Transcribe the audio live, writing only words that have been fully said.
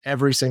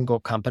every single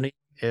company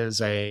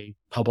is a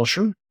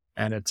publisher,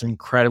 and it's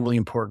incredibly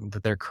important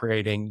that they're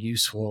creating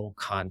useful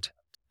content.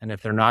 And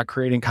if they're not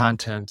creating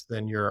content,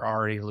 then you're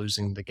already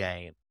losing the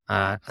game.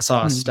 I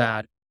saw a Mm.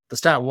 stat. The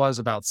stat was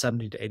about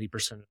 70 to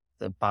 80% of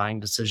the buying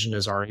decision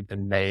has already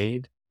been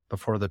made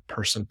before the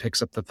person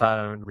picks up the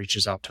phone,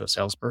 reaches out to a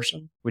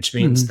salesperson, which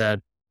means Mhm.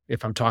 that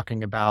if I'm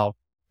talking about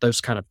those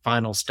kind of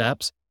final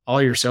steps,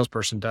 all your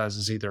salesperson does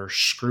is either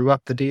screw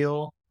up the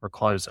deal or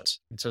close it.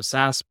 And so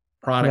SaaS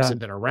products Yeah. have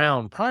been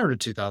around prior to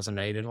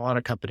 2008, and a lot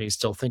of companies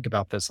still think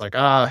about this like,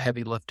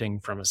 heavy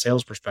lifting from a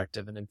sales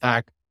perspective. And in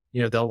fact,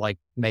 they'll like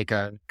make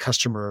a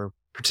customer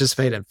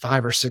participate in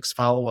 5 or 6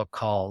 follow-up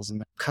calls,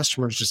 and the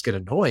customers just get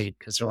annoyed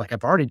because they're like,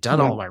 I've already done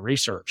Yeah. all my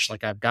research.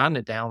 Like, I've gotten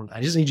it down.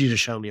 I just need you to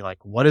show me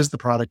like, what is the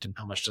product and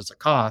how much does it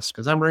cost?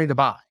 Because I'm ready to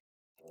buy.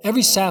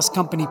 Every SaaS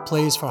company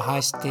plays for high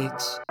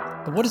stakes,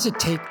 but what does it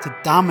take to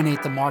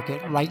dominate the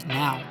market right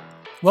now?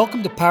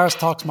 Welcome to Paris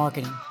Talks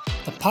Marketing,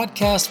 the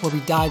podcast where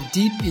we dive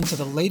deep into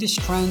the latest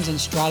trends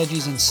and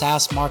strategies in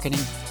SaaS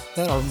marketing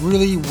that are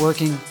really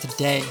working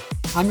today.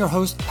 I'm your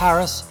host,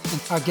 Paris,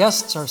 and our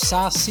guests are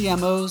SaaS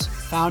CMOs,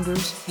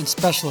 founders, and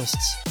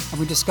specialists, and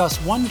we discuss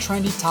one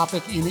trendy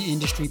topic in the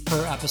industry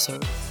per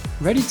episode.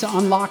 Ready to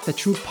unlock the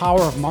true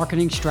power of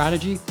marketing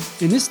strategy?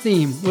 In this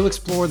theme, we'll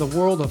explore the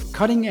world of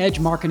cutting-edge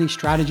marketing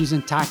strategies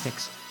and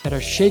tactics that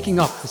are shaking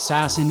up the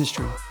SaaS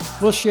industry.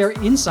 We'll share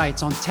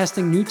insights on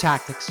testing new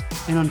tactics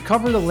and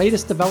uncover the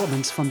latest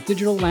developments from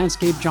digital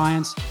landscape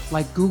giants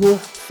like Google,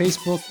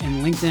 Facebook,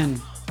 and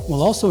LinkedIn.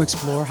 We'll also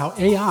explore how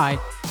AI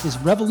is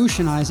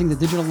revolutionizing the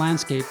digital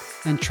landscape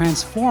and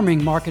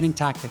transforming marketing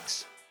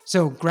tactics.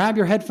 So grab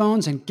your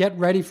headphones and get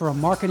ready for a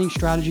marketing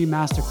strategy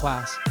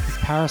masterclass with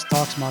Paris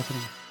Talks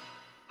Marketing.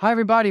 Hi,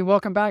 everybody.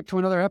 Welcome back to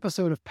another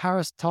episode of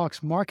Paris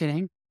Talks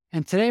Marketing.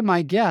 And today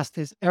my guest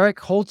is Eric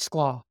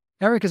Holtzclaw.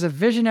 Eric is a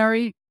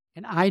visionary,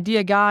 an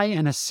idea guy,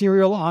 and a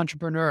serial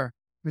entrepreneur.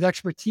 With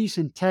expertise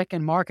in tech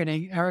and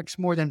marketing, Eric's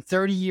more than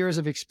 30 years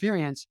of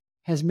experience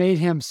has made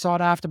him sought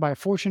after by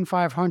Fortune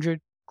 500,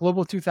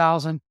 Global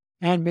 2000,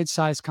 and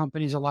mid-sized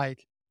companies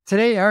alike.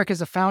 Today, Eric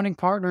is a founding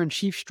partner and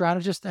chief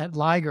strategist at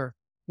Liger,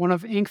 one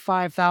of Inc.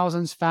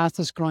 5000's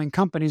fastest growing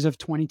companies of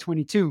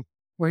 2022,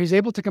 where he's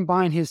able to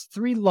combine his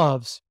 3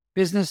 loves,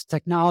 business,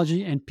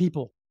 technology, and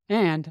people,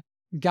 and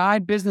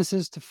guide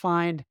businesses to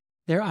find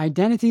their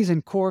identities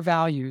and core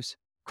values,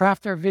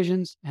 craft their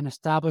visions, and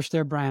establish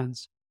their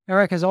brands.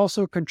 Eric has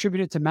also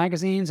contributed to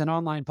magazines and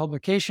online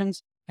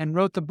publications and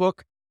wrote the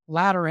book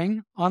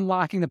Laddering,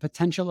 Unlocking the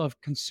Potential of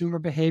Consumer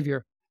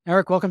Behavior.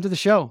 Eric, welcome to the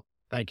show.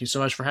 Thank you so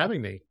much for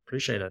having me.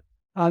 Appreciate it.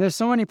 There's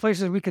so many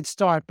places we could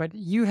start, but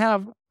you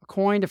have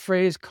coined a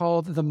phrase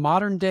called the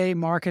modern day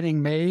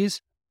marketing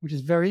maze, which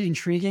is very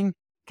intriguing.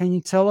 Can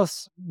you tell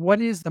us what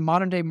is the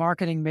modern day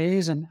marketing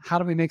maze and how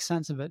do we make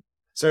sense of it?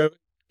 So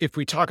if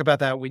we talk about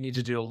that, we need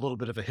to do a little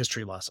bit of a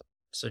history lesson.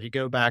 So if you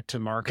go back to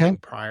marketing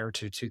prior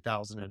to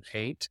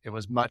 2008, it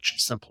was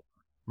much simpler.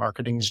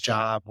 Marketing's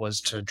job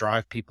was to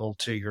drive people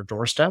to your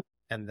doorstep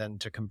and then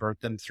to convert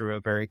them through a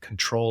very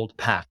controlled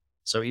path.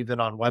 So even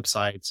on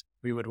websites,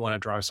 we would want to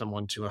drive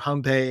someone to a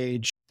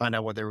homepage, find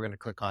out what they were going to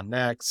click on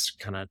next,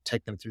 kind of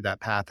take them through that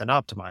path and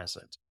optimize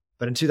it.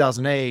 But in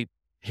 2008,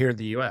 here in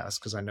the US,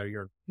 because I know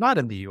you're not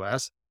in the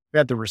US, we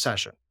had the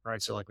recession,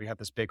 right? So like we had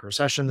this big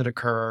recession that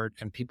occurred,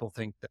 and people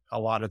think that a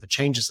lot of the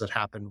changes that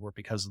happened were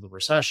because of the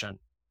recession.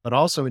 But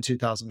also in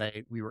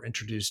 2008, we were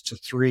introduced to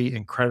 3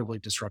 incredibly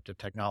disruptive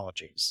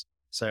technologies.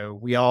 So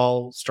we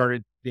all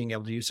started being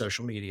able to use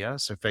social media.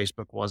 So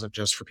Facebook wasn't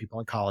just for people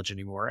in college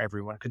anymore.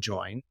 Everyone could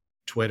join.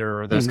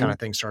 Twitter, those kind of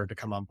things started to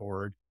come on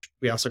board.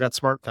 We also got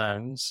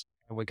smartphones,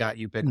 and we got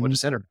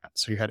ubiquitous internet.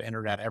 So you had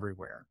internet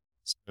everywhere.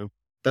 So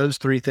those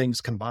 3 things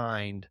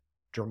combined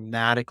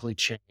dramatically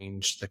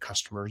changed the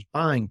customer's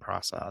buying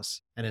process.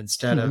 And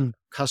instead of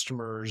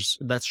customers,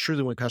 that's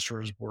truly when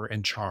customers were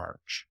in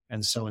charge.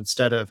 And so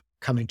instead of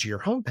coming to your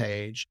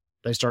homepage,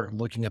 they started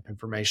looking up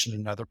information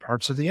in other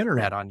parts of the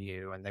internet on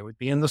you, and they would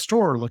be in the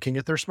store looking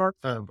at their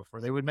smartphone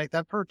before they would make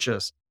that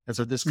purchase. And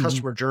so this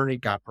customer journey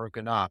got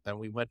broken up, and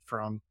we went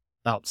from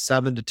about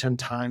 7 to 10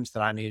 times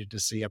that I needed to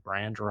see a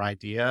brand or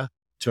idea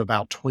to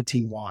about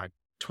 21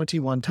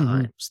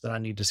 times that I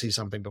need to see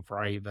something before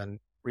I even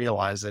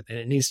realize it. And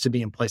it needs to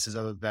be in places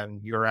other than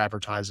your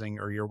advertising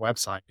or your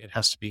website. It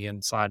has to be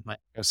inside my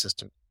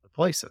ecosystem of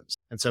places.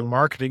 And so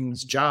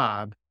marketing's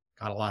job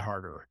got a lot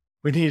harder.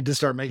 We needed to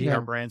start making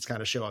our brands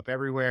kind of show up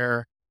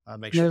everywhere.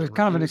 Make sure there was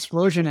kind of an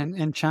explosion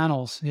in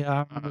channels. Yeah,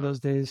 I remember those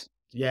days.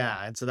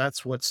 Yeah. And so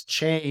that's what's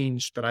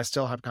changed, but I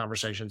still have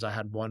conversations. I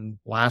had one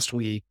last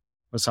week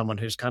with someone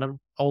who's kind of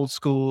old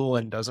school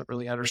and doesn't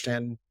really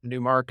understand new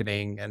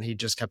marketing. And he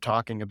just kept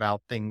talking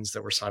about things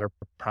that were started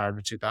prior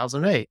to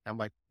 2008. I'm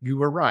like, you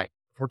were right.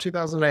 Before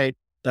 2008,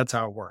 that's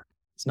how it worked.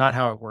 It's not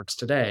how it works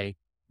today,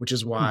 which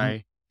is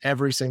why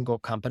every single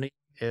company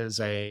is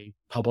a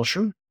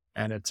publisher.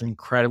 And it's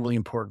incredibly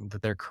important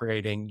that they're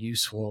creating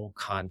useful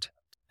content.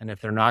 And if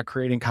they're not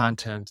creating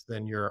content,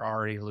 then you're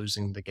already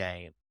losing the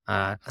game.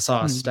 I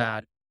saw a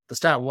stat. The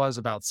stat was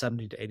about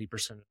 70 to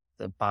 80% of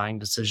the buying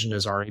decision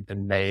has already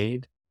been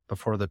made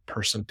before the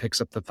person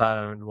picks up the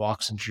phone,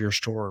 walks into your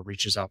store, or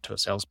reaches out to a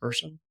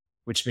salesperson,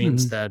 which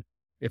means Hmm. that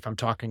if I'm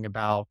talking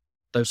about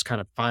those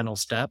kind of final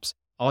steps,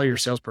 all your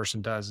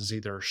salesperson does is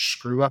either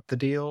screw up the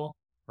deal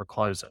or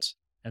close it.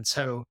 And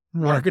so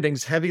Right.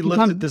 marketing's heavy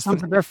lifted this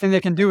Sometimes thing the best thing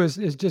they can do is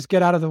just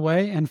get out of the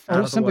way and out or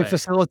of the simply way.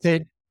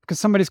 facilitate because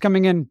somebody's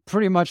coming in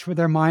pretty much with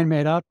their mind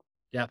made up.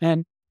 Yeah.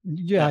 And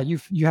yeah, Yeah.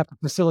 you have to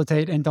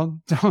facilitate and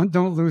don't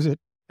lose it.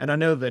 And I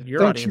know that your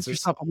Don't audience shoot is,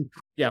 yourself in the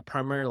yeah,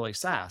 primarily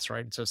SaaS,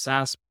 right? So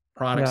SaaS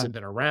products yeah. have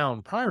been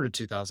around prior to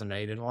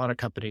 2008, and a lot of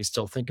companies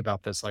still think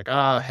about this like,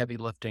 heavy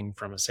lifting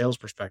from a sales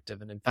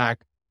perspective. And in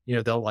fact,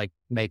 they'll like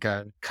make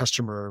a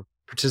customer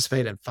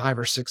participate in 5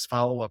 or 6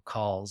 follow-up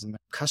calls, and the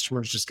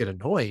customers just get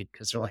annoyed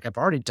because they're like, I've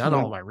already done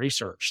Yeah. all my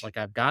research. Like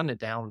I've gotten it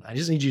down. I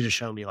just need you to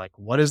show me like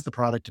what is the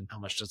product and how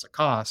much does it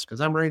cost?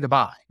 Because I'm ready to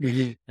buy.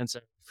 Mhm. And so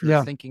if you're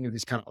Yeah. thinking of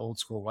these kind of old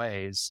school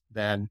ways,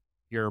 then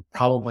you're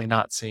probably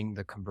not seeing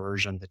the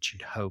conversion that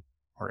you'd hope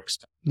or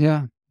expect.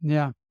 Yeah.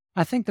 Yeah.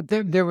 I think that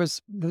there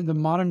was the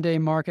modern day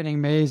marketing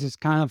maze is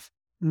kind of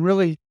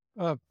really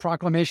a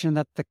proclamation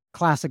that the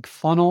classic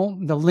funnel,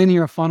 the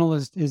linear funnel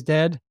is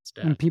dead. It's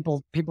And dead.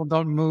 people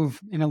don't move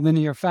in a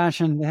linear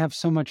fashion. They have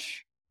so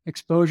much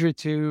exposure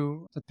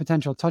to the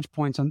potential touch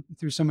points on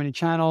through so many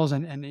channels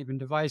and even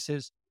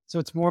devices. So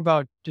it's more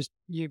about just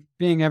you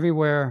being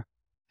everywhere,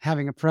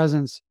 having a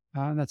presence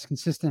that's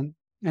consistent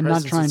and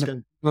not Presence trying is to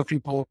con move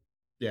people.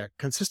 Yeah,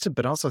 consistent,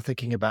 but also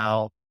thinking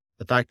about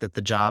the fact that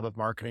the job of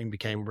marketing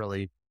became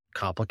really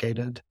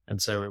complicated. And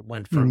so it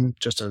went Mhm. from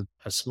just a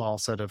small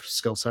set of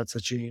skill sets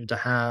that you needed to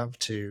have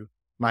to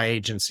my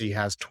agency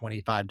has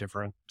 25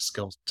 different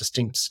skills,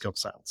 distinct skill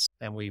sets.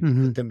 And we put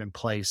Mhm. them in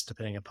place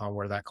depending upon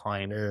where that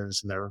client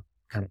is and their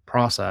kind of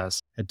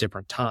process at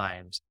different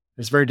times.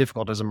 It's very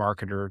difficult as a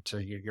marketer to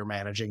you're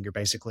managing,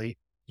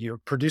 you're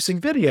producing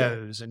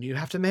videos and you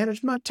have to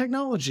manage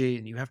technology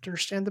and you have to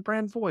understand the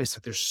brand voice.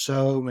 Like there's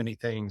so many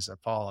things that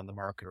fall on the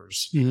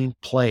marketer's Mhm.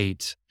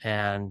 plate.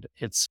 And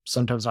it's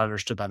sometimes not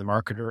understood by the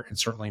marketer and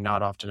certainly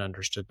not often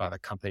understood by the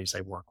companies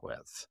they work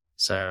with.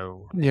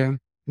 So Yeah. you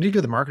need to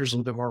give the marketers a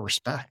little bit more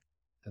respect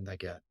than they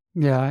get.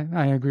 Yeah,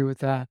 I agree with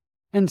that.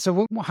 And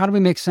so, how do we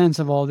make sense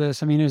of all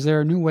this? I mean, is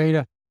there a new way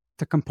to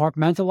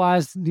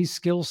compartmentalize these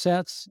skill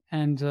sets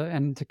and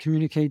to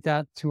communicate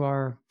that to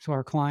our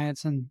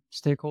clients and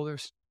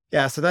stakeholders?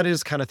 Yeah, so that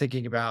is kind of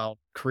thinking about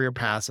career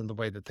paths and the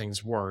way that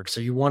things work.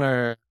 So you want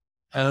to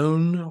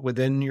own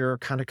within your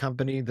kind of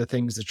company the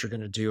things that you're going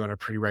to do on a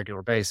pretty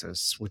regular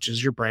basis, which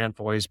is your brand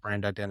voice,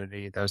 brand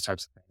identity, those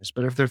types of things.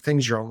 But if there are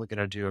things you're only going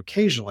to do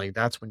occasionally,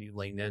 that's when you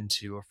lean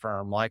into a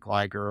firm like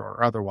Liger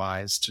or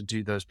otherwise to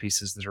do those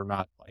pieces that are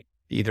not like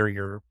either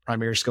your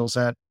primary skill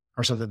set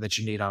or something that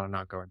you need on an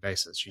ongoing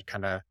basis. You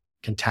kind of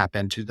can tap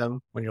into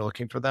them when you're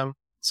looking for them.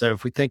 So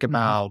if we think Mhm.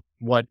 about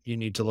what you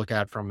need to look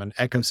at from an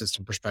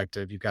ecosystem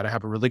perspective, you've got to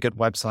have a really good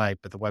website,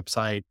 but the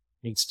website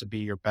needs to be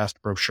your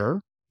best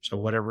brochure. So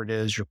whatever it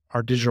is,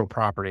 our digital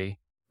property,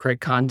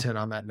 create content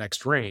on that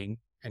next ring.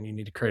 And you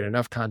need to create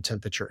enough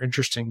content that you're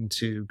interesting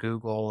to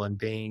Google and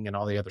Bing and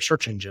all the other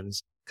search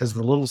engines. Because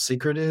the little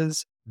secret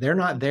is they're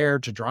not there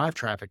to drive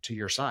traffic to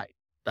your site.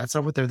 That's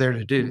not what they're there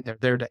to do. They're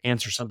there to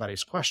answer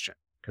somebody's question.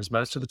 Because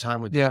most of the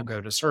time when Yeah. people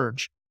go to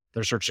search,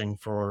 they're searching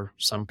for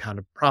some kind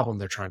of problem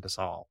they're trying to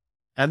solve.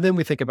 And then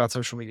we think about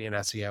social media and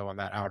SEO on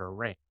that outer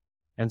ring.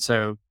 And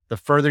so the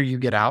further you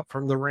get out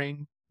from the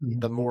ring, Mhm.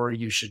 the more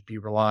you should be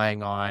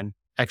relying on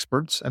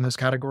experts in those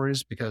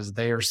categories because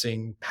they are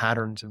seeing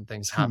patterns and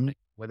things Mhm. happening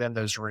within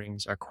those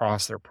rings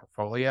across their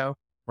portfolio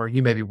where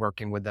you may be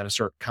working within a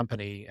certain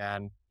company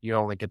and you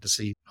only get to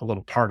see a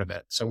little part of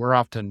it. So we're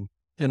often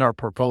in our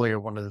portfolio,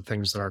 one of the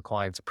things that our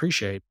clients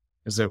appreciate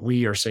is that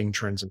we are seeing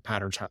trends and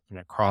patterns happening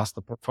across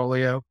the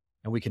portfolio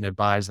and we can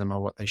advise them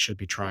on what they should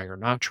be trying or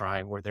not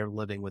trying where they're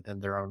living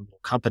within their own little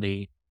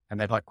company. And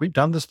they're like, we've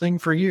done this thing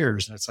for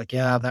years. And it's like,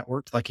 yeah, that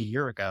worked like a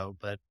year ago,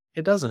 but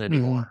it doesn't Mhm.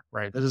 anymore,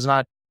 right? This is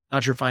not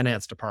your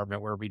finance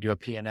department where we do a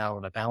P&L and L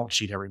and a balance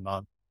sheet every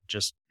month.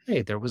 Just,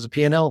 hey, there was a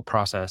P&L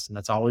process and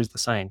that's always the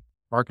same.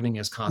 Marketing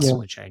is Yeah.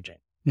 constantly changing.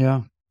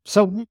 Yeah.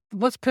 So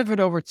let's pivot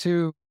over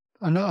to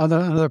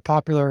another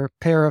popular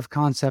pair of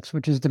concepts,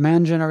 which is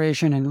demand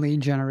generation and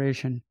lead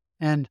generation.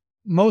 And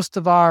most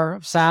of our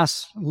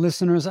SaaS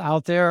listeners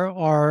out there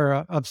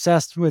are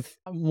obsessed with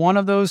one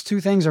of those two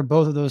things or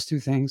both of those two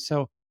things.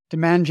 So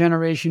demand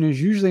generation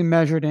is usually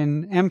measured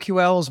in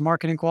MQLs,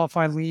 marketing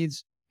qualified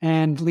leads,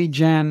 and lead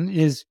gen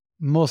is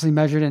mostly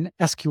measured in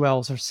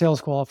SQLs or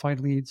sales qualified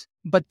leads.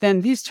 But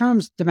then these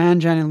terms,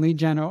 demand gen and lead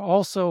gen, are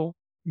also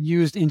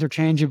used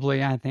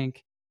interchangeably, I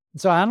think.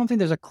 So I don't think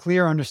there's a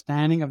clear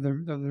understanding of the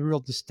real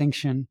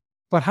distinction.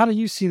 But how do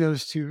you see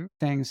those two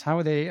things? How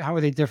are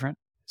they different?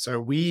 So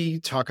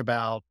we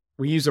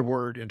use a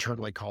word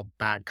internally called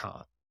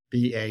BATCOM,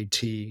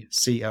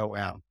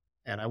 BATCOM.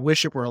 And I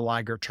wish it were a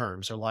Liger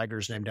term. So Liger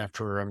is named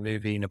after a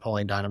movie,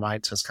 Napoleon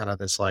Dynamite. So it's kind of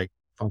this like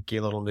funky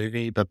little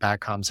movie, but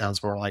BATCOM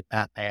sounds more like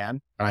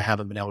Batman. And I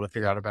haven't been able to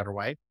figure out a better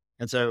way.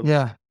 And so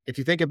Yeah. if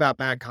you think about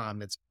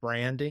BATCOM, it's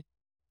branding,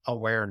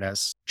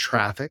 awareness,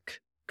 traffic,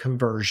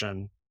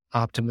 conversion,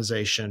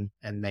 optimization,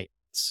 and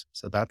maintenance.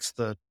 So that's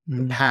the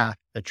path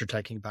that you're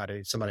taking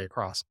somebody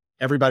across.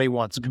 Everybody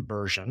wants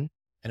conversion.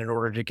 And in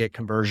order to get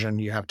conversion,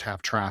 you have to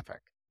have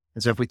traffic.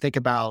 And so if we think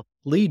about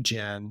lead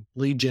gen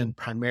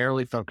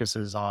primarily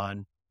focuses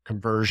on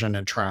conversion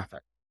and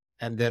traffic.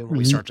 And then when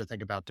we start to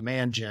think about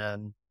demand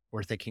gen,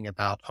 we're thinking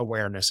about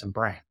awareness and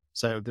brand.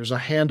 So there's a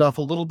handoff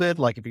a little bit,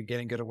 like if you're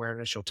getting good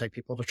awareness, you'll take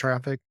people to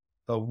traffic.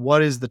 But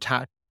what is the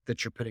tactic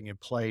that you're putting in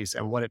place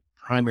and what its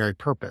primary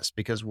purpose?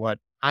 Because what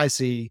I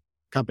see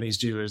companies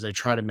do is they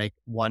try to make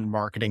one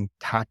marketing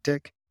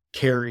tactic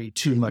carry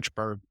too much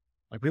burden.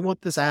 Like we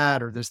want this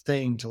ad or this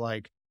thing to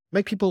like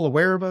make people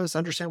aware of us,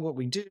 understand what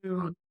we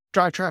do,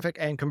 drive traffic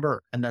and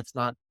convert. And that's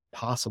not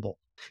possible.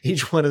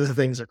 Each one of the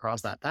things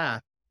across that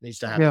path needs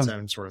to have its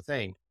own sort of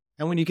thing.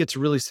 And when you get to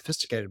really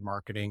sophisticated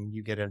marketing,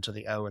 you get into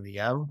the O and the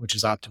M, which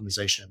is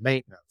optimization and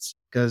maintenance.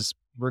 Because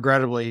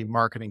regrettably,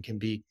 marketing can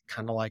be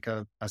kind of like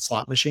a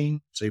slot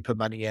machine. So you put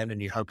money in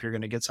and you hope you're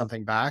going to get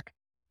something back.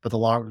 But the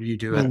longer you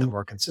do it, the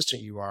more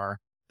consistent you are,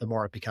 the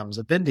more it becomes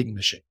a vending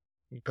machine.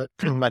 You put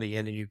money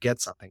in and you get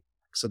something.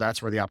 So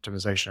that's where the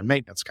optimization and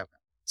maintenance come in.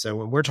 So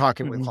when we're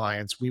talking with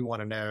clients, we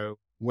want to know,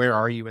 where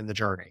are you in the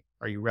journey?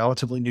 Are you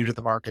relatively new to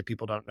the market?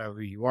 People don't know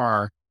who you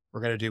are. We're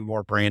going to do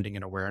more branding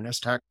and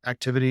awareness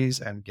activities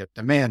and get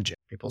demand gen.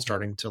 People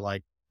starting to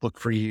like look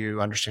for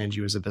you, understand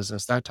you as a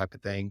business, that type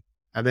of thing.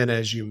 And then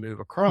as you move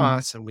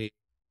across and we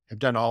have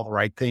done all the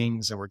right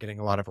things and we're getting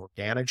a lot of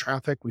organic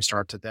traffic, we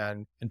start to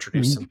then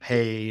introduce some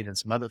paid and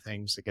some other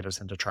things that get us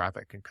into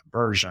traffic and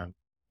conversion,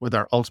 with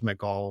our ultimate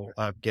goal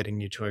of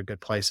getting you to a good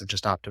place of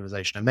just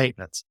optimization and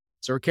maintenance.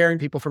 So we're carrying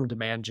people from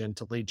demand gen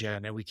to lead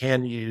gen, and we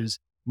can use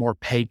more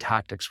paid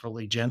tactics for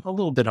lead gen, a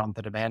little bit on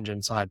the demand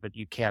gen side, but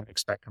you can't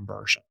expect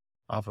conversion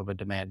off of a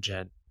demand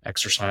gen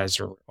exercise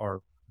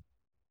or.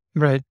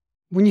 Right.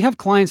 When you have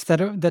clients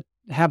that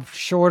have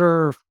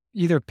shorter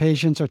either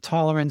patience or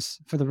tolerance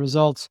for the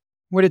results,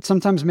 would it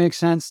sometimes make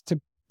sense to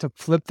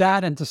flip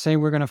that and to say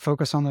we're going to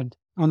focus on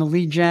the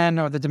lead gen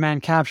or the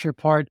demand capture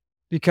part?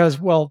 Because,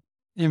 well,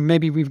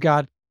 maybe we've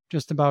got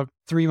just about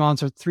 3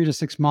 months or 3 to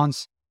 6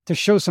 months to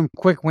show some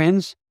quick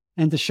wins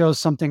and to show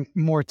something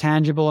more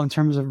tangible in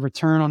terms of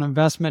return on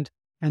investment.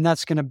 And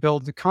that's going to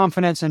build the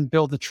confidence and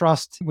build the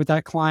trust with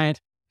that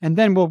client. And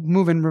then we'll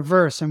move in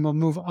reverse and we'll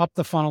move up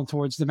the funnel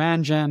towards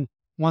demand gen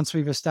once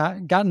we've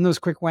gotten those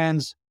quick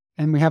wins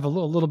and we have a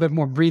little bit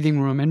more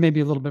breathing room and maybe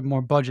a little bit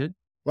more budget.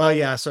 Well,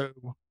 yeah. So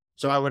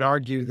I would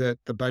argue that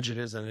the budget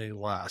isn't any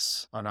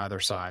less on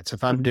either side. So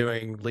if I'm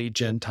doing lead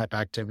gen type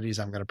activities,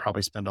 I'm going to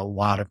probably spend a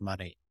lot of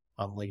money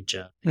on lead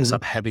gen.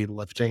 Some heavy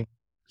lifting,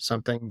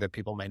 something that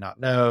people may not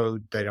know.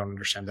 They don't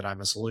understand that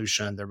I'm a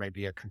solution. There may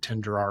be a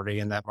contender already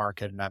in that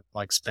market and I'm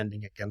like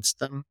spending against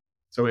them.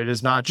 So it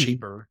is not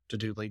cheaper to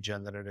do lead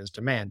gen than it is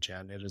demand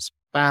gen. It is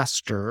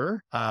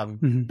faster.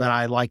 But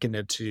I liken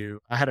it to,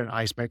 I had an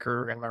ice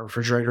maker in my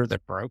refrigerator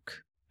that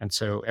broke. And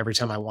so every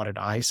time I wanted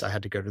ice, I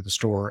had to go to the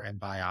store and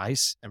buy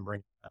ice and bring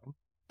it home.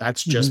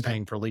 That's just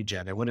paying for lead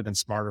gen. It would have been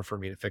smarter for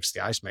me to fix the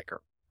ice maker,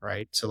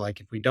 right? So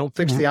like if we don't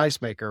fix the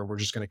ice maker, we're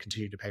just going to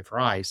continue to pay for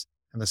ice.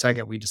 And the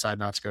second we decide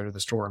not to go to the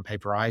store and pay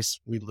for ice,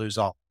 we lose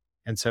all.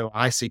 And so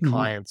I see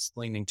clients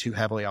leaning too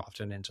heavily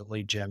often into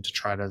lead gen to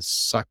try to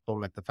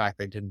supplement the fact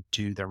they didn't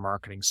do their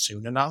marketing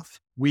soon enough.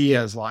 We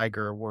as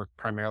Liger work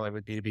primarily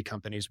with B2B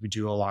companies. We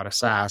do a lot of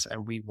SaaS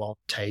and we won't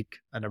take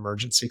an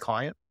emergency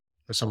client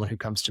or someone who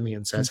comes to me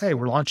and says, hey,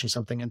 we're launching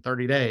something in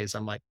 30 days.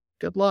 I'm like,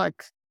 good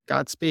luck,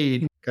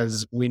 Godspeed,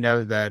 because we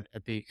know that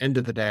at the end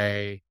of the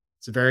day,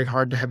 it's very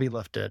hard to heavy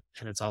lift it.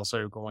 And it's also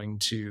they're going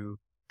to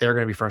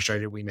be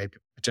frustrated. We may be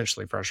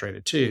potentially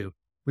frustrated too.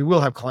 We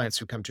will have clients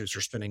who come to us who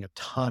are spending a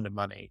ton of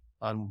money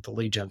on the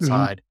lead gen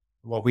side.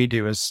 What we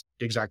do is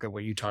exactly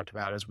what you talked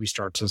about, is we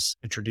start to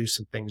introduce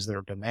some things that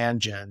are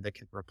demand gen that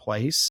can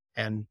replace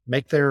and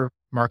make their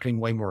marketing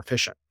way more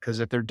efficient. Because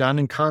if they're done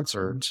in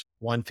concert,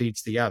 one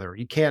feeds the other.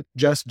 You can't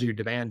just do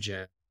demand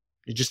gen.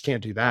 You just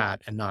can't do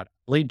that and not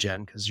lead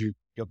gen, because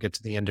you'll get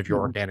to the end of your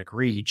organic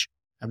reach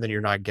and then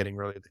you're not getting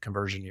really the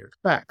conversion you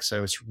expect.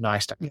 So it's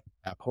nice to get to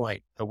that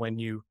point. But when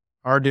you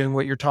are doing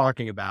what you're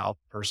talking about,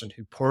 person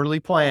who poorly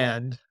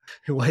planned,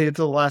 who waited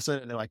till the last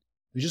minute, and they're like,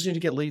 we just need to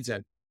get leads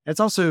in. It's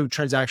also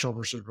transactional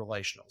versus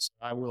relational. So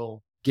I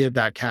will give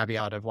that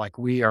caveat of like,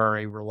 we are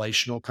a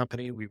relational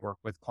company. We work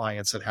with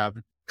clients that have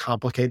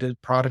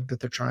complicated product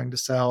that they're trying to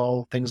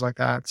sell, things like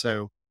that.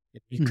 So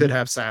you could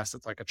have SaaS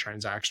that's like a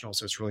transactional.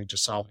 So it's really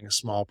just solving a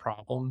small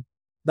problem.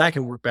 That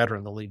can work better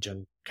in the lead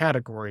gen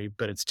category,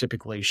 but it's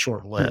typically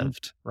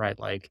short-lived, right?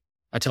 Like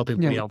I tell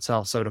people we don't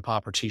sell soda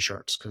pop or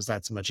t-shirts because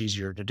that's much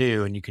easier to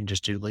do. And you can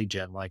just do lead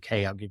gen, like,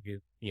 hey, I'll give you,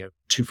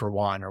 2 for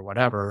 1 or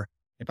whatever.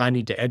 If I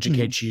need to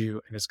educate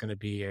you and it's going to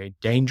be a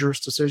dangerous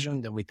decision,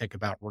 then we think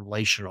about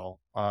relational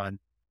on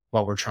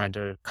what we're trying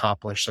to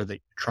accomplish so that you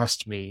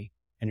trust me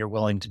and you're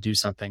willing to do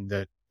something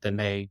that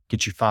may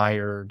get you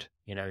fired.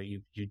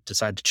 You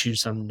decide to choose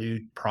some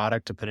new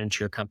product to put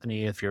into your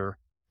company. If your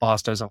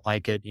boss doesn't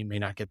like it, you may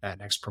not get that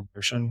next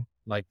promotion.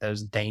 Like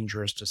those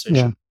dangerous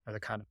decisions are the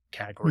kind of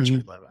categories we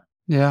live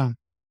in. Yeah.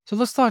 So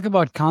let's talk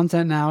about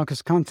content now,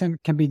 because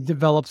content can be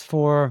developed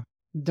for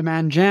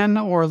demand gen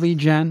or lead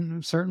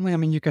gen. Certainly, I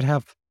mean, you could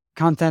have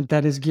content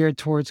that is geared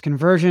towards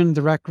conversion,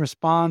 direct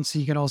response.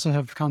 You could also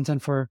have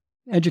content for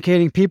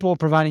educating people,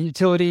 providing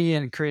utility,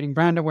 and creating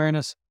brand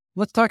awareness.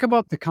 Let's talk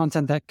about the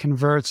content that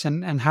converts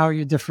and how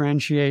you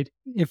differentiate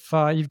if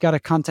you've got a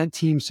content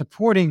team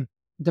supporting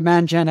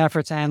demand gen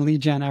efforts and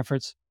lead gen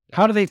efforts.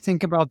 How do they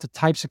think about the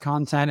types of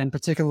content and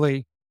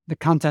particularly the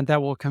content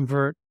that will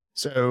convert?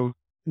 So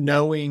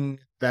knowing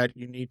that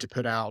you need to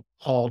put out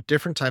all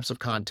different types of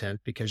content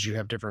because you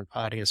have different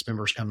audience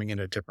members coming in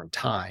at different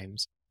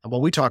times. And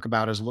what we talk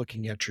about is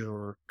looking at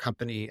your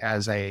company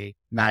as a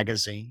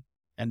magazine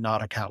and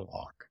not a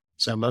catalog.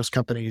 So most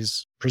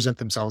companies present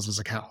themselves as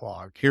a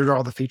catalog. Here are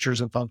all the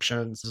features and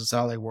functions. This is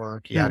how they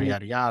work, yada, Mhm.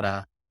 yada,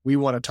 yada. We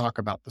want to talk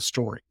about the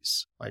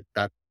stories like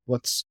that.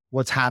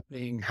 What's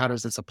happening? How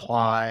does this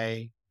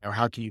apply?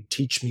 How can you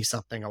teach me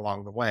something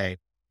along the way?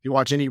 If you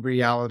watch any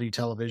reality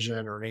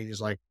television or any of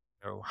these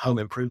home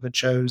improvement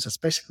shows, that's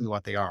basically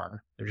what they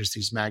are. They're just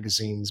these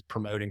magazines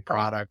promoting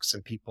products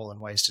and people and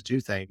ways to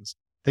do things.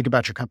 Think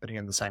about your company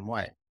in the same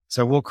way.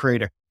 So we'll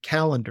create a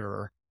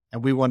calendar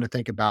and we want to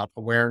think about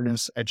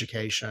awareness,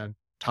 education,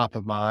 top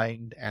of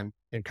mind, and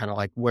kind of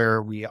like where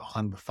are we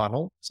on the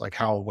funnel? It's like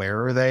how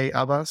aware are they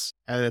of us?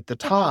 And at the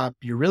top,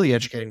 you're really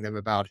educating them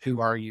about who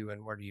are you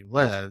and where do you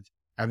live?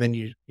 And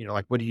then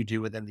like what do you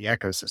do within the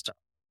ecosystem?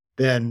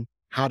 Then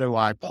how do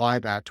I apply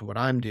that to what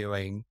I'm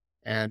doing?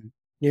 And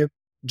you know,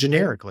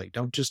 generically,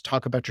 don't just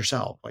talk about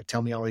yourself. Like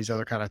tell me all these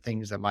other kind of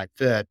things that might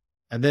fit.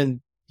 And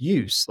then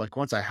use, like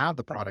once I have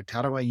the product,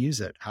 how do I use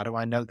it? How do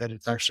I know that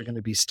it's actually going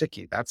to be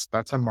sticky? That's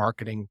a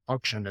marketing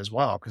function as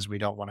well, because we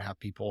don't want to have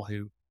people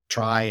who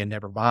try and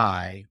never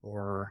buy.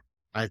 Or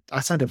I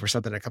signed up for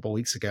something a couple of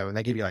weeks ago and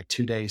they give you like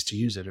 2 days to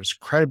use it. It was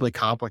incredibly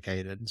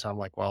complicated. And so I'm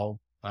like, well,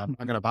 I'm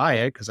not going to buy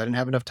it because I didn't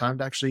have enough time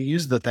to actually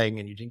use the thing.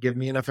 And you didn't give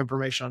me enough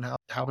information on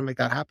how to make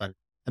that happen.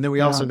 And then we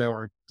Yeah. also know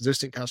our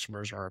existing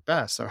customers are our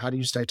best. So how do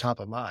you stay top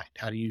of mind?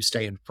 How do you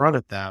stay in front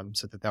of them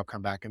so that they'll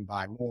come back and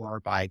buy more,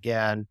 buy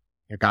again?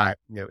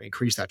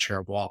 Increase that share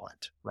of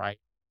wallet, right?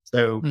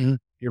 So Mhm.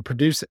 you're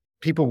producing,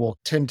 people will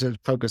tend to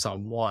focus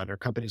on one or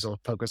companies will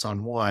focus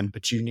on one,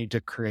 but you need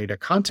to create a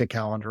content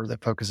calendar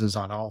that focuses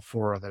on all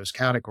four of those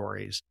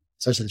categories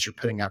such that you're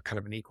putting out kind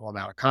of an equal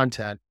amount of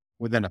content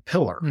within a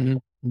pillar.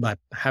 Mhm. But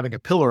having a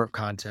pillar of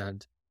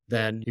content,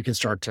 then you can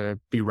start to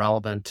be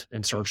relevant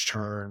in search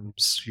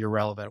terms. You're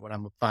relevant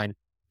when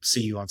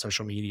see you on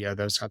social media,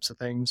 those types of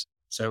things.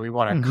 So we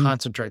want to Mhm.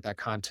 concentrate that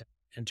content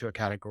into a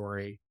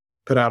category,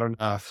 put out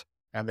enough,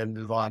 and then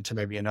move on to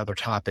maybe another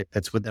topic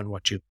that's within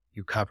what you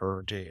cover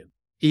or do.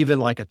 Even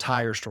like a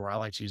tire store, I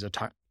like to use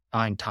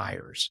Find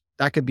Tires.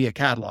 That could be a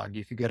catalog.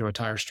 You could go to a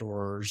tire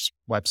store's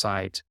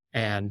website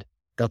and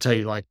they'll tell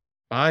you like,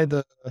 buy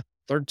the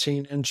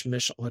 13-inch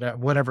Michelin,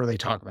 whatever they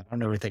talk about. I don't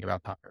know anything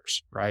about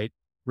tires, right?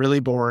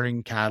 Really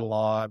boring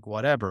catalog,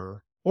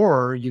 whatever.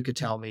 Or you could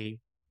tell me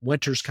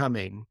winter's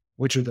coming,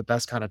 which are the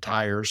best kind of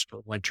tires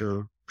for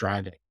winter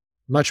driving.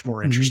 Much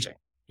more Mhm. interesting,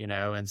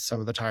 and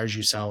some of the tires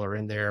you sell are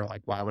in there.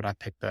 Like, why would I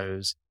pick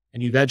those?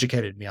 And you've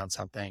educated me on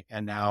something.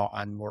 And now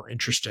I'm more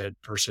interested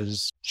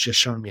versus just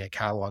showing me a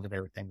catalog of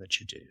everything that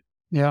you do.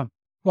 Yeah.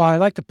 Well, I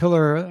like the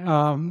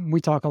pillar. We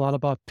talk a lot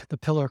about the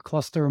pillar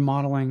cluster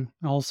modeling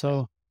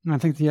also. And I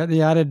think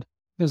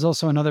there's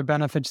also another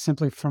benefit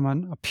simply from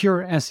a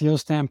pure SEO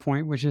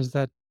standpoint, which is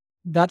that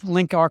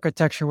link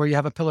architecture where you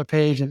have a pillar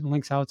page and it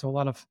links out to a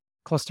lot of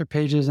cluster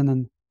pages and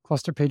then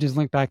cluster pages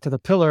link back to the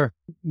pillar.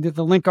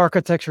 The link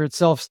architecture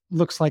itself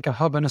looks like a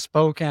hub and a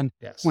spoke. And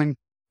Yes. when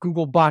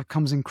Googlebot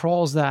comes and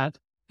crawls that,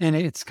 and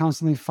it's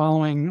constantly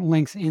following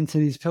links into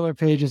these pillar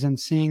pages and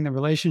seeing the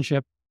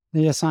relationship,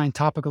 they assign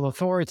topical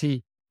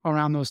authority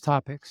around those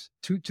topics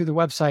to the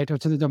website or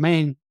to the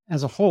domain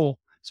as a whole.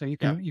 So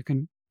Yeah. you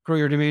can grow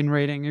your domain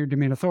rating, your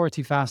domain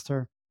authority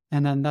faster.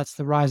 And then that's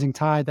the rising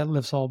tide that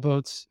lifts all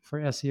boats for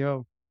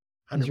SEO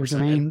is your 100%. And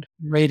domain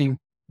rating.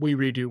 we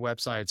redo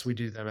websites. We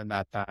do them in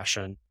that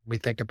fashion. We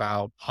think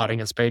about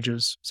audience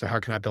pages. So how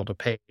can I build a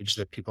page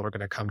that people are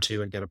going to come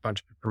to and get a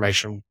bunch of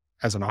information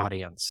as an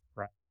audience,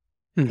 right?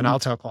 And Mhm. I'll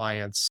tell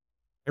clients,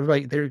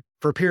 everybody there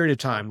for a period of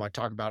time, like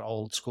talk about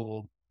old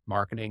school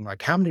marketing,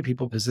 like how many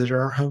people visited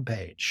our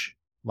homepage?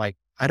 Like,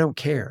 I don't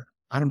care.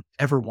 I don't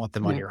ever want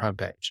them on Yeah. your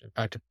homepage. In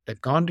fact, if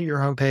they've gone to your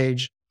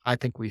homepage, I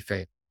think we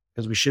failed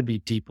because we should be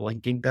deep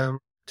linking them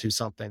to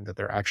something that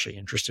they're actually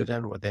interested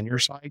in within your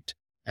site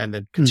and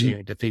then Mhm.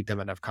 continuing to feed them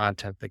enough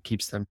content that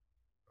keeps them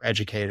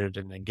educated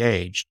and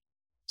engaged.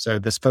 So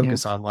this Yeah.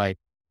 focus on like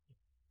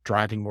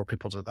driving more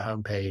people to the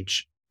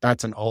homepage,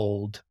 that's an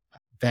old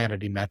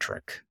vanity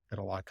metric that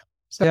a lot of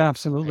companies Yeah, pay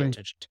absolutely.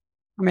 attention to.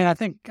 I mean, I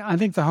think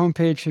the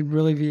homepage should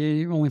really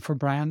be only for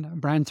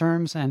brand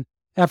terms and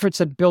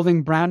efforts at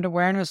building brand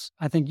awareness.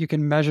 I think you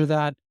can measure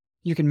that.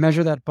 You can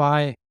measure that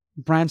by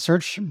brand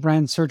search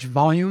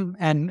volume,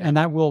 Yeah. and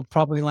that will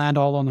probably land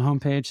all on the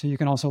homepage. So you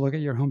can also look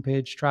at your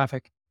homepage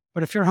traffic.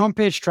 But if your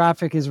homepage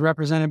traffic is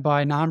represented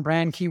by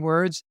non-brand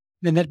keywords,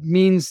 then that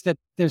means that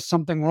there's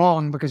something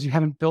wrong because you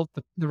haven't built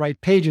the right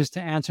pages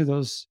to answer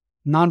those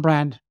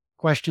non-brand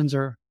questions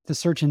or the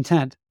search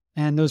intent.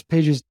 And those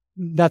pages,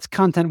 that's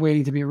content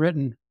waiting to be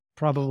written,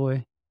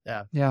 probably.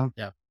 Yeah. Yeah.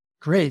 Yeah.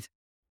 Great.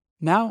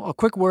 Now, a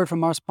quick word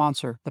from our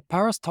sponsor. The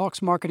Paris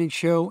Talks Marketing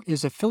Show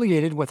is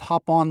affiliated with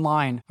Hop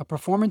Online, a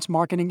performance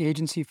marketing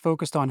agency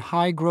focused on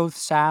high-growth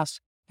SaaS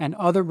and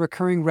other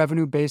recurring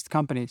revenue-based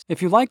companies.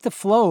 If you like the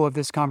flow of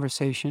this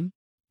conversation,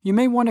 you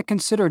may want to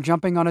consider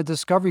jumping on a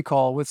discovery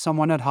call with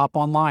someone at Hop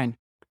Online.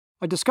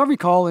 A discovery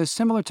call is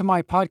similar to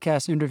my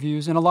podcast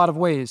interviews in a lot of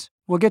ways.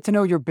 We'll get to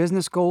know your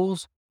business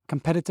goals,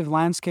 competitive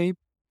landscape,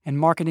 and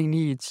marketing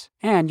needs.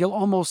 And you'll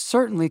almost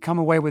certainly come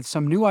away with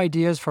some new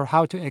ideas for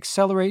how to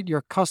accelerate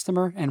your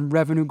customer and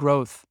revenue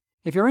growth.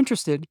 If you're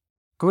interested,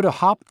 go to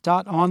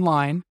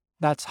hop.online,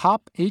 that's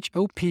hop,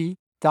 H-O-P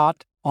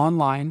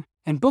 .online,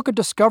 and book a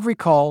discovery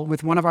call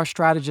with one of our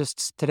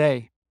strategists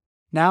today.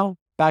 Now,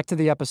 back to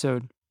the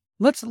episode.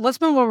 Let's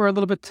move over a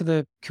little bit to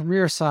the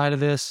career side of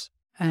this.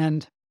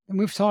 And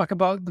we've talked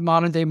about the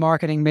modern day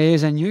marketing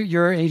maze, and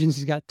your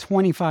agency's got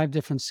 25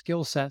 different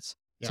skill sets.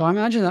 Yeah. So I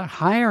imagine that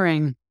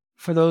hiring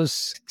for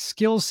those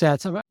skill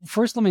sets,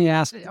 first let me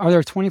ask, are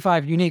there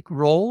 25 unique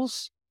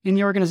roles in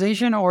the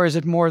organization, or is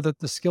it more that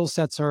the skill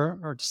sets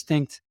are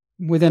distinct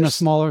within a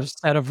smaller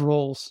set of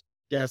roles?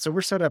 Yeah, so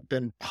we're set up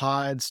in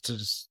pods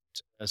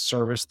to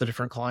service the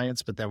different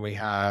clients, but then we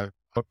have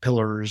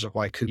pillars of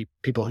like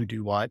people who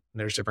do what, and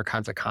there's different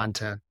kinds of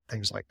content,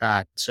 things like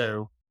that.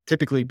 So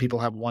typically people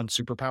have one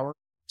superpower.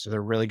 So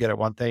they're really good at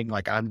one thing.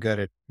 Like I'm good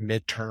at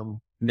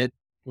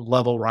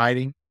mid-level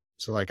writing.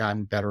 So like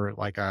I'm better at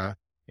like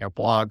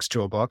blogs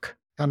to a book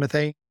kind of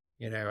thing,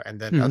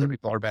 and then other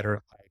people are better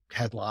at like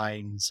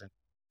headlines and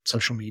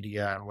social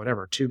media and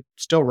whatever,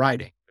 still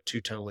writing, but two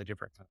totally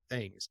different kind of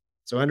things.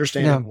 So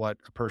understanding what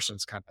a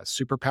person's kind of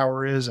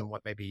superpower is and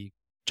what maybe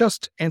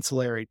just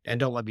ancillary,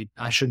 and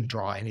I shouldn't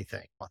draw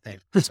anything. I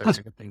think so it's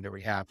a good thing that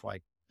we have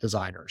like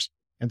designers.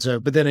 And so,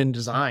 but then in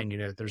design,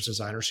 there's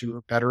designers who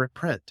are better at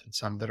print and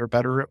some that are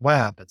better at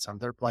web and some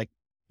that are like,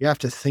 you have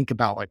to think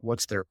about like,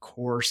 what's their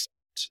course.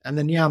 And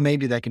then,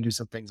 maybe they can do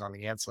some things on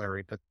the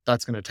ancillary, but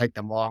that's going to take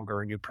them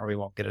longer and you probably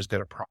won't get as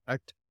good a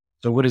product.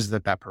 So what is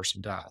that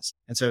person does?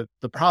 And so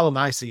the problem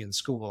I see in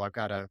school, I've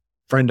got a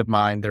friend of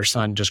mine, their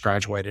son just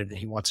graduated and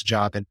he wants a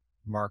job in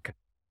marketing.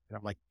 And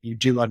I'm like, you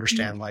do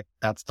understand, like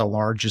that's the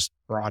largest,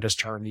 broadest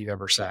term you've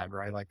ever said,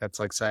 right? Like that's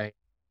like saying,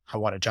 I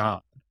want a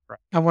job. Right?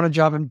 I want a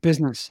job in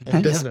business.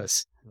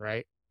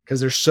 Right? Because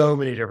there's so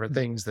many different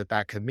things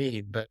that could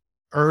mean, but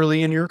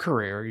early in your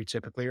career, you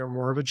typically are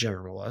more of a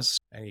generalist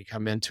and you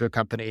come into a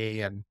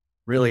company and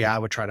really I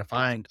would try to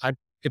find,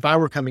 if I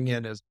were coming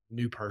in as a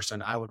new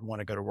person, I would want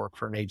to go to work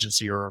for an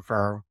agency or a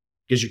firm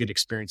because you could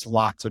experience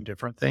lots of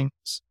different things.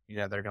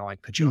 They're going to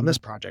like put you on this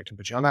project and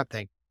put you on that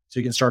thing. So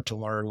you can start to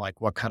learn like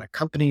what kind of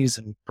companies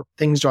and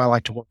things do I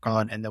like to work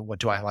on? And then what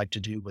do I like to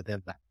do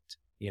within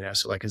that?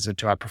 So like,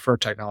 do I prefer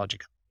technology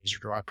companies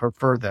or do I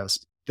prefer this?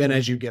 Then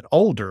as you get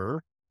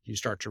older, you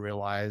start to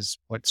realize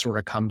what sort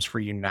of comes for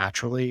you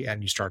naturally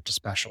and you start to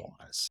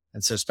specialize.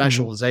 And so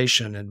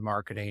specialization in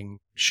marketing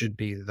should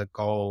be the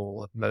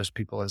goal of most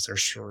people as they're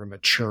sort of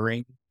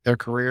maturing their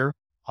career.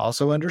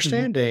 Also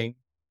understanding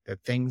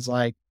that things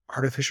like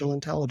artificial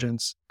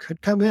intelligence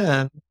could come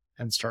in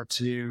and start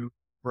to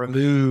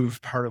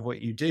remove part of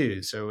what you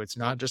do. So it's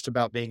not just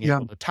about being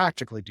able to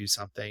tactically do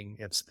something,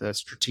 it's the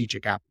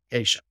strategic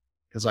application.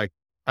 Because like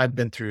I've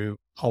been through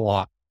a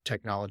lot of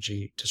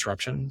technology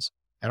disruptions.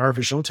 And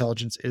artificial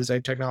intelligence is a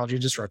technology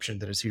disruption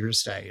that is here to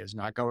stay, is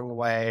not going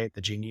away.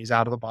 The genie is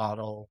out of the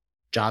bottle.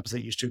 Jobs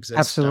that used to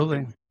exist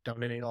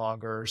don't any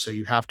longer. So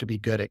you have to be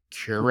good at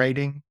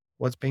curating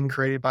what's being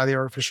created by the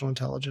artificial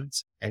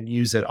intelligence and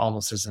use it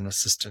almost as an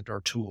assistant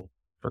or tool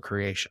for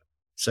creation.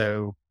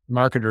 So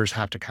marketers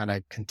have to kind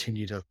of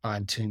continue to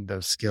fine tune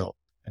those skills.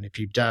 And if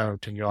you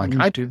don't, and you're like,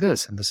 I do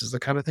this, and this is the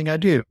kind of thing I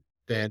do,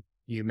 then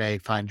you may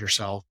find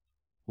yourself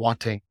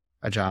wanting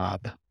a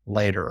job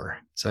later.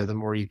 So the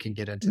more you can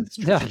get into the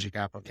strategic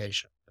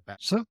application, the better.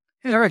 So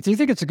Eric, do you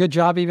think it's a good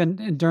job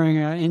even during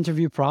an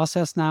interview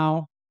process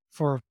now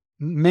for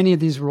many of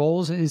these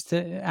roles is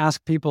to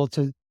ask people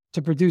to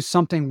produce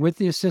something with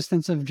the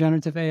assistance of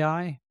generative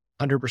AI?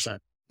 100%.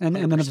 And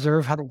then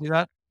observe how to do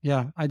that?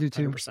 Yeah, I do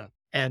too. 100%.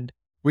 And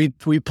we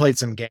played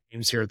some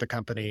games here at the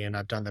company and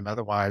I've done them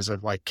otherwise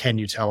of like, can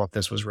you tell if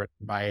this was written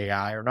by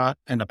AI or not?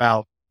 And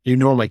you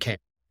normally can't.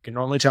 You can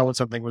normally tell when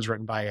something was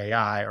written by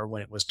AI or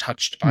when it was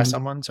touched by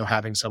someone. So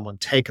having someone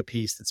take a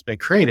piece that's been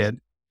created,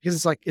 because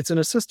it's like, it's an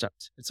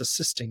assistant. It's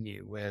assisting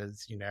you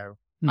with,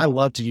 I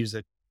love to use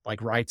it,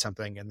 like write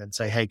something and then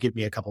say, hey, give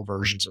me a couple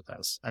versions of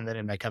this. And then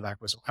it may come back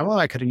with, well,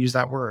 I could have used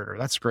that word, or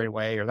that's a great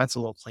way, or that's a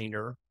little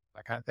cleaner,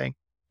 that kind of thing.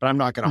 But I'm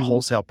not going to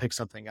wholesale pick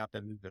something up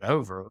and move it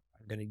over.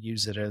 I'm going to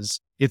use it as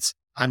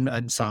I'm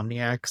an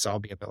insomniac. So I'll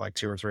be up at like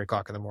 2 or 3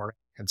 o'clock in the morning.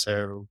 And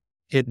so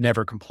it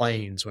never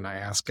complains when I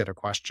ask it a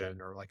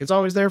question, or like, it's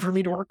always there for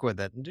me to work with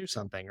it and do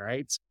something,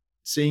 right?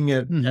 Seeing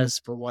it as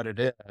for what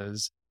it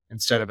is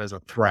instead of as a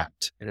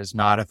threat. It is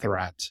not a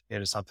threat.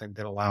 It is something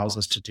that allows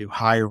us to do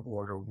higher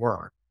order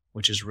work,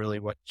 which is really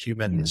what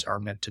humans are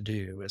meant to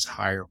do, is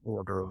higher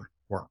order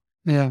work.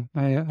 Yeah,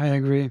 I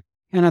agree.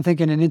 And I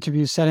think in an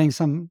interview setting,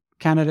 some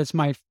candidates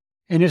might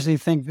initially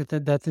think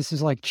that this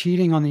is like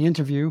cheating on the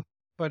interview,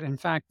 but in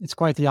fact, it's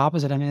quite the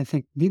opposite. I mean, I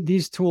think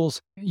these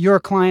tools, your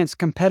clients'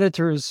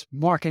 competitors'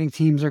 marketing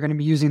teams are going to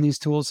be using these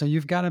tools, so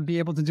you've got to be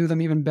able to do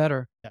them even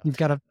better. Yeah. You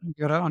got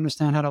to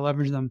understand how to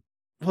leverage them.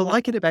 Well,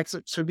 I get it back.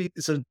 So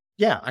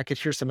yeah, I could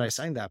hear somebody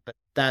saying that, but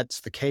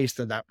that's the case,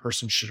 then that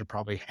person should have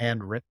probably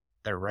handwritten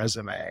their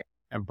resume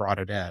and brought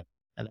it in.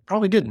 And they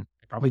probably didn't.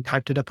 They probably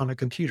typed it up on a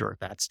computer.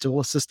 That's still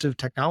assistive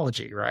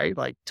technology, right?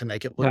 Like to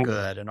make it look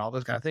good and all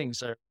those kind of things.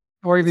 So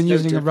Or it's even no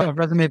using a different.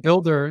 resume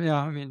builder. Yeah,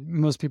 I mean,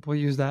 most people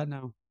use that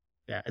now.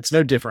 Yeah, it's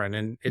no different.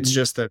 And it's Mhm.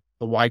 just that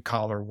the white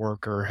collar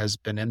worker has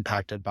been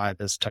impacted by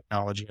this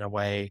technology in a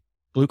way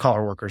blue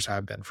collar workers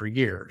have been for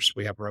years.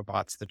 We have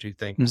robots that do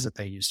things Mhm. that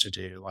they used to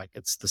do. Like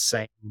it's the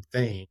same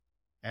thing.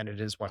 And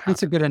it is what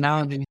That's a happens. good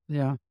analogy.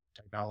 Yeah.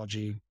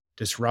 Technology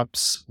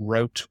disrupts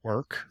rote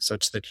work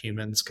such that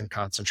humans can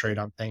concentrate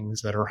on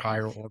things that are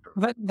higher order.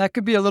 Well, that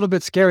could be a little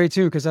bit scary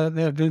too, because there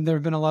have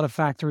been a lot of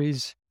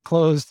factories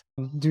closed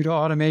due to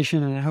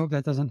automation, and I hope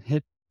that doesn't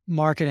hit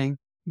marketing.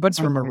 But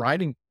From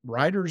a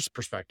writer's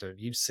perspective,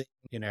 you've seen,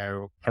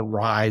 a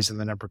rise in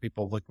the number of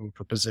people looking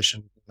for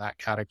positions in that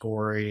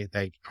category.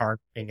 They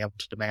aren't being able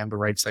to demand the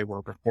rates they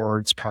were before.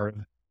 It's part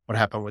of what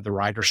happened with the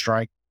writer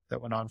strike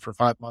that went on for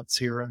 5 months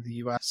here in the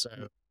US.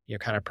 So you're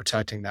kind of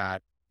protecting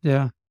that.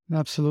 yeah,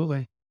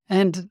 absolutely.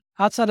 And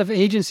outside of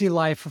agency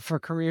life for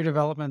career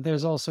development,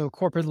 there's also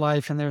corporate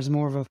life, and there's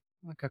more of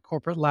a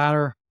corporate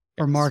ladder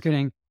for Yes.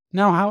 marketing.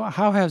 Now,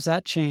 how has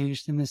that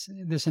changed in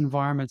this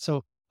environment?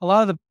 So a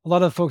lot of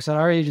the folks at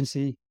our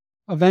agency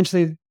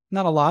eventually,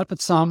 not a lot,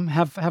 but some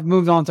have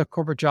moved on to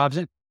corporate jobs,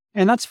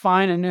 and that's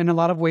fine. And in a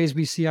lot of ways,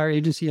 we see our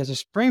agency as a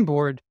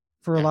springboard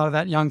for a Yeah. lot of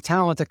that young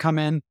talent to come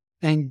in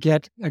and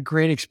get a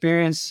great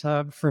experience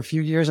for a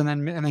few years, and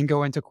then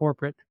go into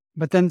corporate.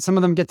 But then some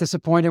of them get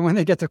disappointed when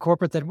they get to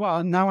corporate that,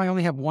 well, now I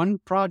only have one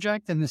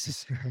project and this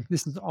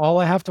is all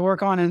I have to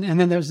work on. And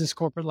then there's this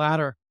corporate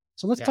ladder.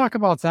 So let's Yeah. talk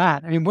about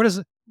that. I mean, what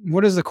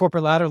does the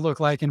corporate ladder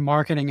look like in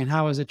marketing, and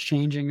how is it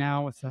changing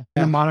now with the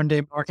Yeah. modern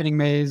day marketing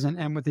maze,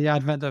 and with the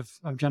advent of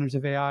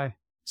generative AI?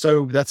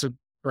 So that's a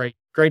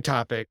great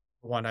topic.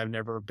 One, I've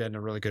never been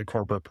a really good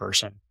corporate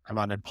person. I'm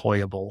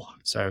unemployable.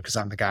 So, because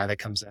I'm the guy that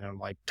comes in and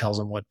like tells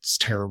them what's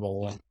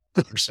terrible and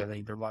so they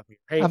either love me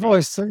or hate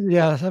me.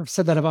 I've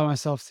said that about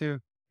myself too.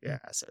 Yeah.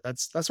 So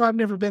that's why I've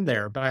never been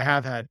there. But I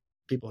have had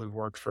people who've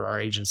worked for our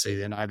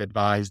agency and I've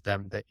advised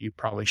them that you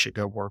probably should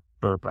go work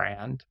for a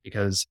brand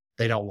because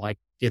they don't like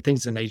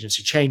things in an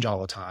agency change all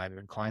the time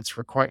and clients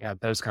require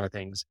those kind of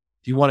things.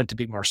 If you want it to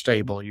be more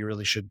stable, you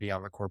really should be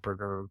on the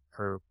corporate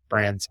or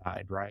brand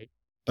side, right?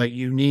 But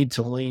you need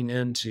to lean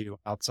into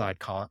outside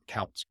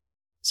counsel.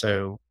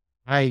 So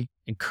I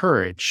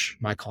encourage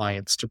my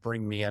clients to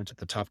bring me into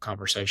the tough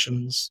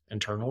conversations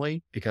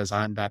internally because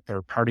I'm that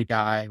third party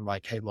guy.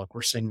 Like, hey, look,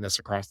 we're seeing this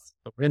across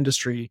the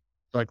industry.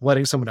 Like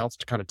letting someone else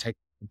to kind of take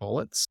the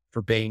bullets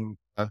for being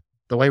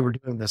the way we're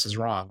doing this is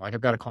wrong. Like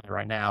I've got a client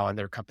right now and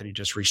their company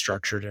just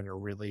restructured in a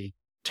really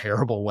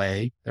terrible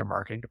way, their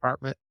marketing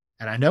department.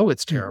 And I know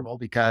it's Mhm. terrible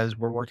because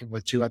we're working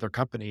with two other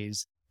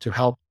companies to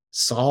help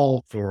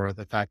solve for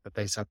the fact that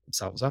they set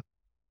themselves up.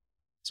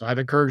 So I've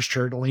encouraged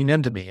her to lean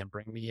into me and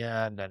bring me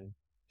in and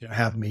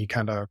have me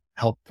kind of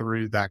help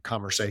through that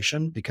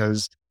conversation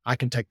because I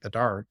can take the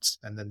darts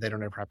and then they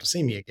don't ever have to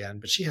see me again,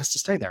 but she has to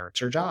stay there. It's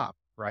her job,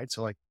 right?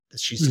 So like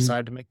she's Mhm.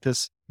 decided to make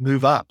this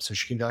move up so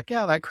she can be like,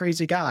 yeah, that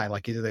crazy guy.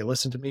 Like either they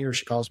listen to me or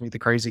she calls me the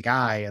crazy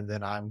guy and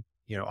then I'm,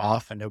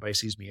 off and nobody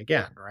sees me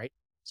again, right?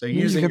 So You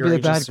using could be your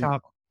the bad agency,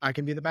 cop. I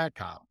can be the bad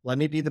cop. Let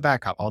me be the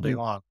bad cop all day Mhm.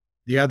 long.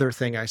 The other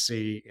thing I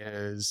see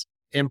is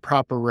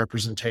improper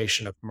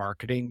representation of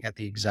marketing at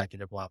the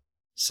executive level.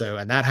 So,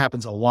 and that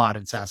happens a lot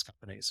in SaaS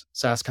companies.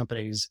 SaaS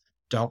companies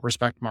don't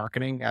respect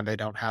marketing and they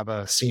don't have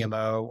a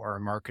CMO or a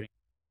marketing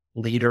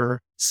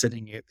leader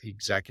sitting at the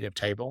executive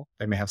table.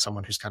 They may have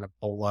someone who's kind of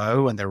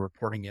below and they're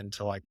reporting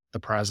into like the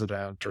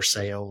president or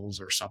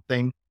sales or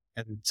something.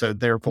 And so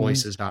their Mhm.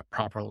 voice is not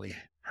properly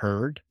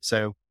heard.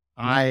 So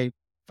if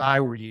I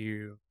were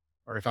you,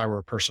 or if I were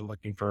a person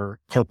looking for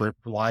corporate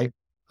life,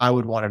 I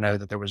would want to know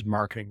that there was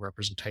marketing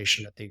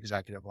representation at the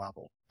executive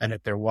level. And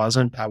if there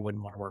wasn't, I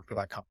wouldn't want to work for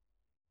that company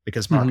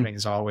because Mhm. marketing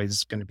is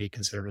always going to be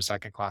considered a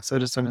second class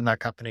citizen in that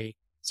company.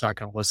 It's not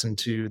going to listen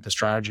to the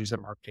strategies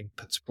that marketing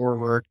puts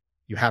forward.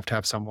 You have to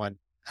have someone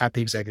at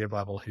the executive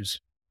level who's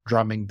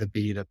drumming the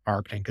beat of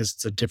marketing because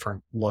it's a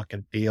different look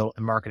and feel.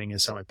 And marketing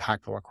is so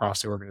impactful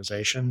across the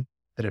organization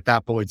that if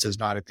that voice is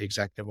not at the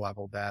executive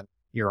level, then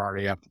you're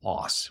already at a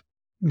loss.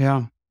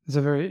 Yeah, it's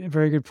a very,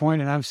 very good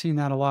point, and I've seen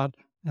that a lot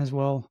as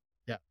well.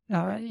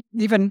 Yeah.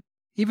 Even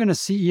a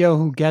CEO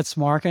who gets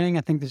marketing,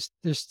 I think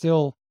there's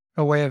still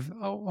a way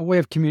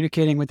of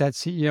communicating with that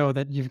CEO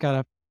that you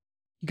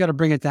gotta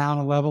bring it down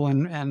a level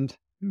and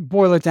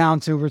boil it down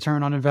to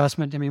return on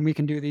investment. I mean, we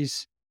can do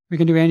these we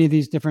can do any of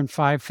these different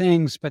 5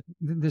 things, but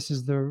this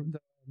is the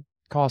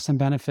cost and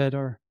benefit,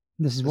 or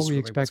this is This what is we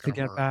really what's expect to going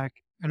to get work. back,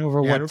 and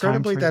over Yeah, and what time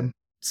regrettably, that frame.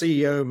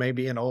 CEO may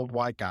be an old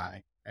white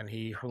guy, and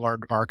he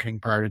learned marketing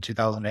prior to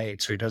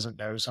 2008, so he doesn't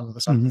know some of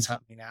the stuff Mhm. that's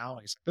happening now.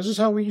 He's like, "This is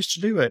how we used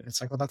to do it." It's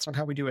like, well, that's not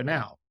how we do it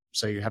now.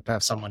 So you have to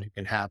have someone who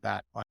can have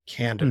that like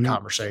candid Mhm.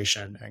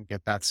 conversation and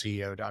get that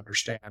CEO to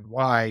understand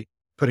why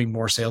putting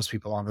more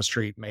salespeople on the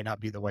street may not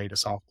be the way to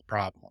solve the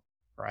problem,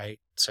 right?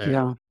 So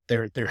Yeah.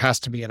 there has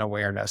to be an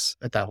awareness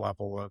at that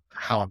level of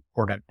how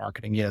important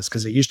marketing is,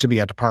 because it used to be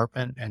a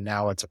department and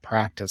now it's a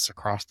practice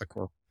across the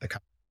company.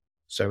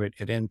 So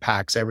it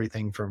impacts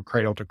everything from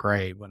cradle to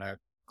grave when a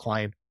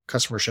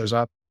customer shows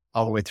up,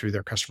 all the way through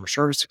their customer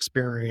service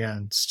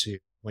experience to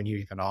when you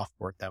even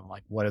offboard them.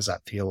 Like, what does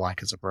that feel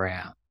like as a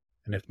brand?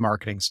 And if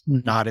marketing's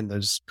Mhm. not in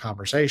those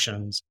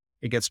conversations,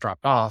 it gets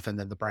dropped off. And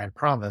then the brand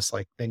promise,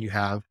 like, then you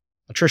have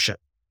attrition.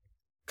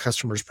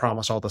 Customers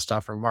promise all the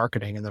stuff from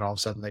marketing, and then all of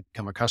a sudden they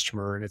become a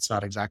customer, and it's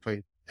not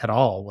exactly at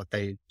all what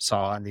they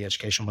saw in the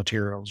educational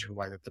materials or the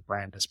way that the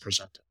brand is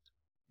presented.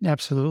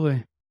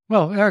 Absolutely.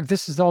 Well, Eric,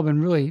 this has all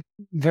been really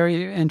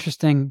very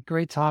interesting,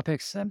 great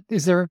topics.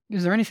 Is there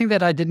anything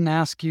that I didn't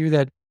ask you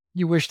that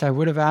you wished I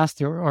would have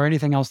asked, or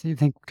anything else that you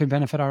think could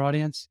benefit our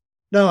audience?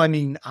 No, I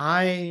mean,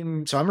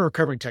 I'm a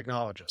recovering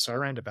technologist. So I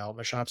ran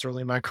development shops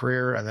early in my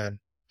career, and then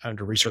owned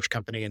a research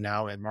company and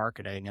now in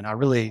marketing. And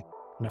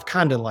I've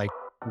kind of like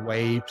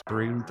waved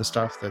through the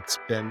stuff that's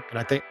been, and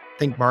I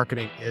think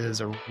marketing is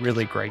a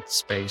really great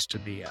space to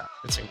be at.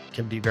 It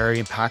can be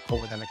very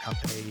impactful within a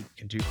company, you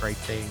can do great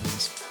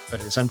things, but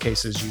in some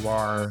cases you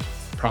are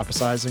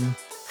prophesizing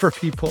for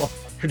people.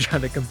 You're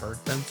trying to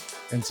convert them.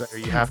 And so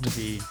you have to Mhm.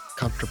 be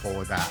comfortable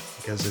with that,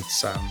 because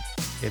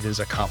it is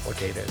a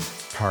complicated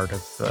part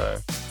of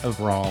the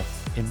overall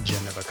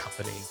engine of a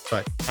company.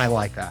 But I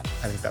like that.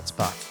 I think that's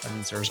fun. That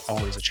means there's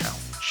always a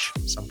challenge,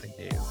 something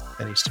new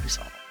that needs to be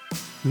solved.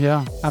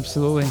 Yeah,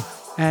 absolutely.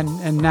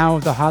 And now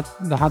the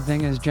hot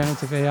thing is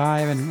generative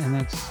AI, and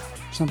that's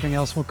something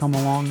else will come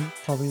along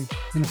probably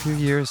in a few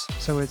years.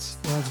 So it's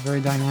very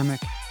dynamic.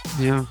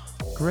 Yeah,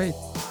 great.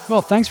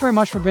 Well, thanks very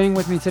much for being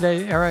with me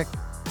today, Eric.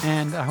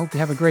 And I hope you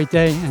have a great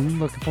day, and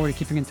looking forward to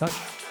keeping in touch.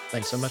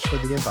 Thanks so much for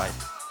the invite.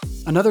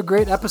 Another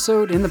great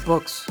episode in the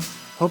books.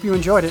 Hope you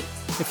enjoyed it.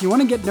 If you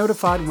want to get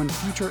notified when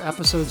future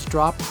episodes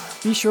drop,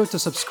 be sure to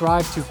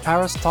subscribe to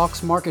Paris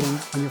Talks Marketing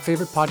on your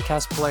favorite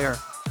podcast player.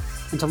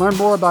 And to learn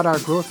more about our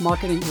growth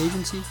marketing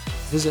agency,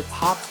 visit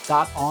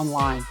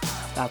hop.online.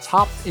 That's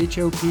hop,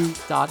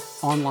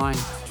 H-O-P.online.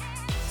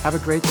 Have a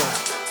great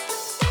day.